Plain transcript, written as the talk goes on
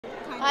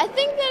I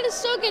think that is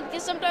so good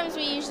because sometimes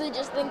we usually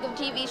just think of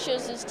TV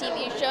shows as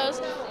TV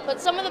shows,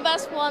 but some of the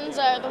best ones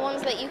are the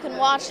ones that you can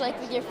watch like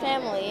with your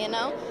family, you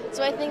know?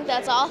 So I think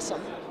that's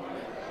awesome.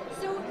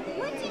 So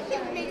what do you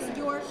think makes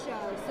your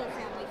show so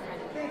family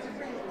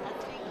friendly?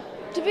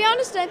 To be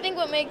honest, I think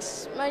what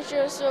makes my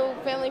show so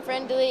family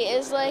friendly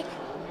is like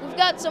we've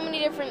got so many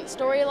different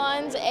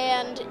storylines,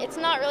 and it's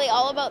not really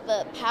all about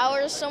the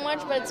powers so much,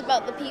 but it's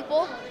about the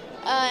people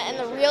and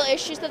the real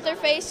issues that they're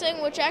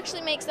facing, which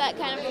actually makes that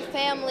kind of a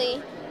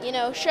family,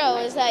 show.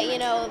 Is that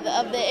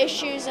of the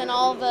issues and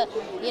all the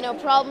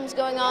problems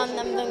going on,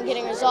 them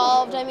getting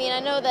resolved. I mean, I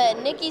know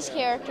that Nikki's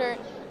character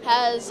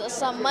has a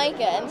son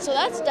Micah, and so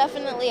that's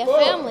definitely a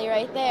family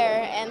right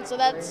there, and so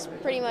that's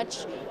pretty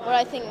much what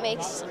I think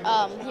makes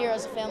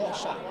Heroes a family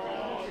show.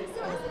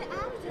 So as an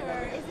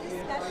actor, is it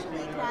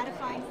especially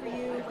gratifying for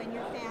you when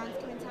your fans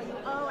come and tell you,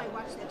 oh, I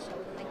watched that show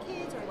with my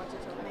kids, or I watched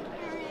that show with my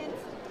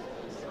parents?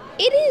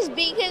 It is,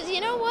 because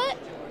you know what?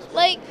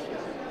 Like,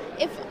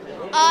 if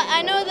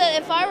I know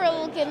that if I were a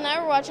little kid and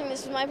I were watching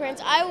this with my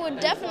parents, I would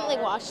definitely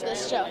watch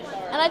this show.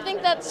 And I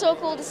think that's so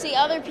cool to see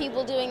other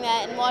people doing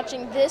that and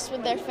watching this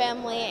with their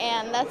family,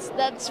 and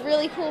that's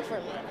really cool for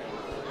me.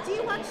 Do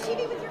you watch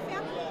TV with your family?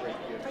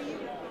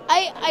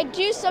 I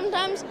do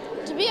sometimes.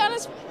 To be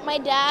honest, my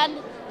dad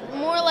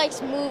more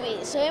likes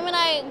movies, so him and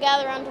I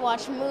gather around to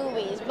watch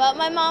movies. But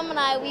my mom and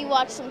I, we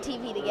watch some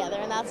TV together,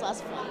 and that's lots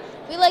of fun.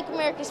 We like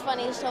America's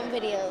Funniest Home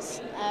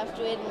Videos, I have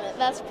to admit.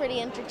 That's pretty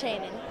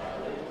entertaining.